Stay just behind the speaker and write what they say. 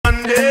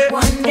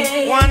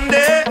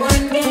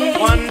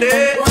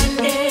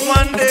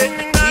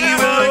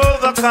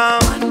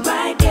overcome. One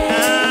bright day,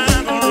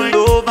 We will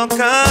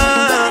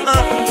overcome.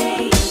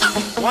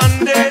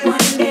 One day,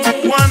 one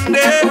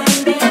day,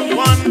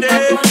 one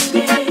day,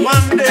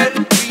 one day,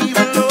 we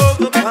will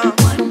overcome.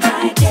 one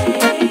bright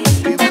day,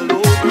 We will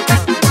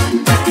overcome.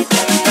 one bright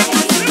day.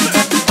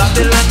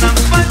 Babylon a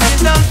fight me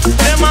down,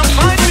 them a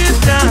fight me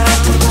down.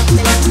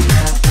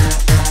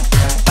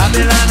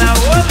 Babylon a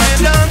hold me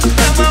down,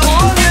 them a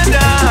hold me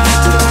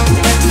down.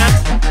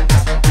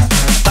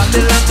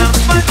 Babylon a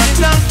fight me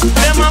down,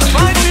 them a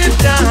fight me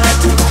down.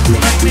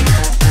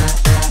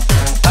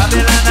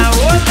 Babylon a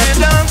hold me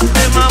down,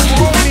 them a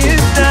hold me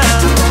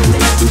down.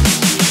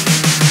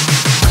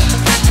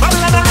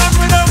 Babylon a run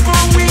without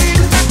for weed,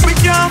 we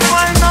can't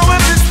find no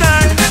every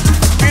time.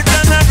 Each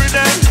and every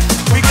day,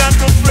 we got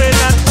to pray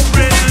that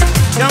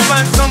can't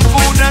find some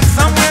food and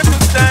somewhere to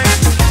stay.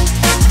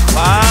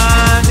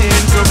 Born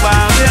into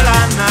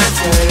Babylon, I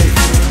say,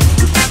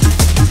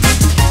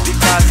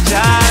 because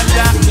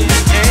Jaja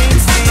ain't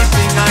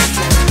sleeping, I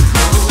say.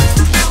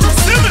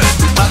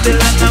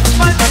 Babylon a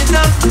fight me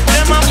down,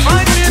 them a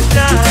fight me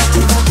down.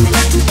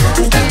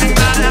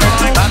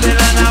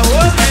 Babylon a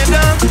hold me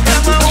down,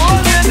 them a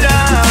hold me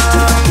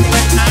down.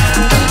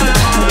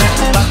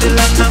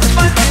 Babylon a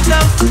fight me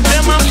down,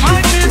 them a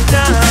fight me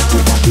down.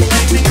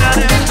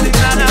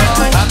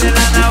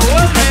 Babylon a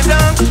hold me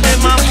down,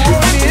 them a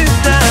hold me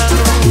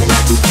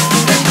down.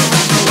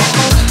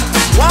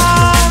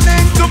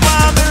 Warning to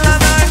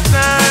Babylon, I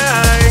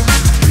say,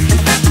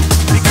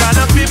 because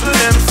the people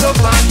them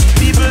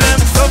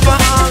suffer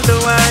all the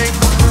way.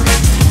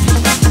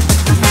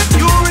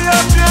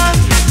 European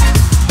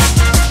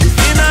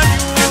in a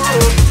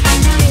Europe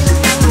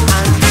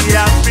and the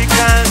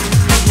African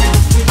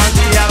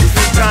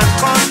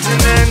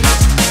continent.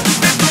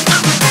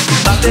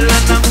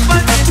 Babylon a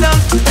fight me down,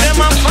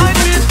 them a fight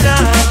me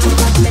down.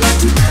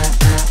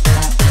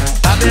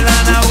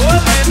 Babylon a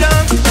hold me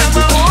down, them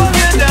a hold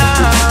me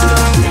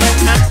down.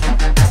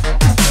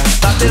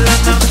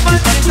 Babylon a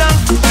fight me down,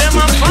 them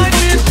a fight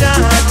me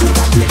down.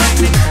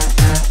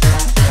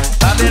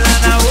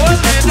 Babylon a hold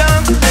me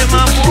down, them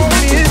a hold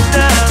me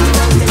down.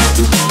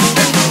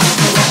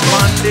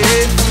 One day,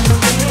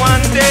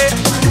 one day,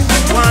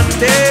 one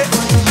day,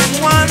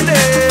 one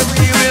day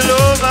we will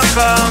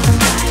overcome.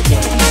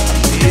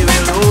 We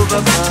will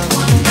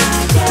overcome.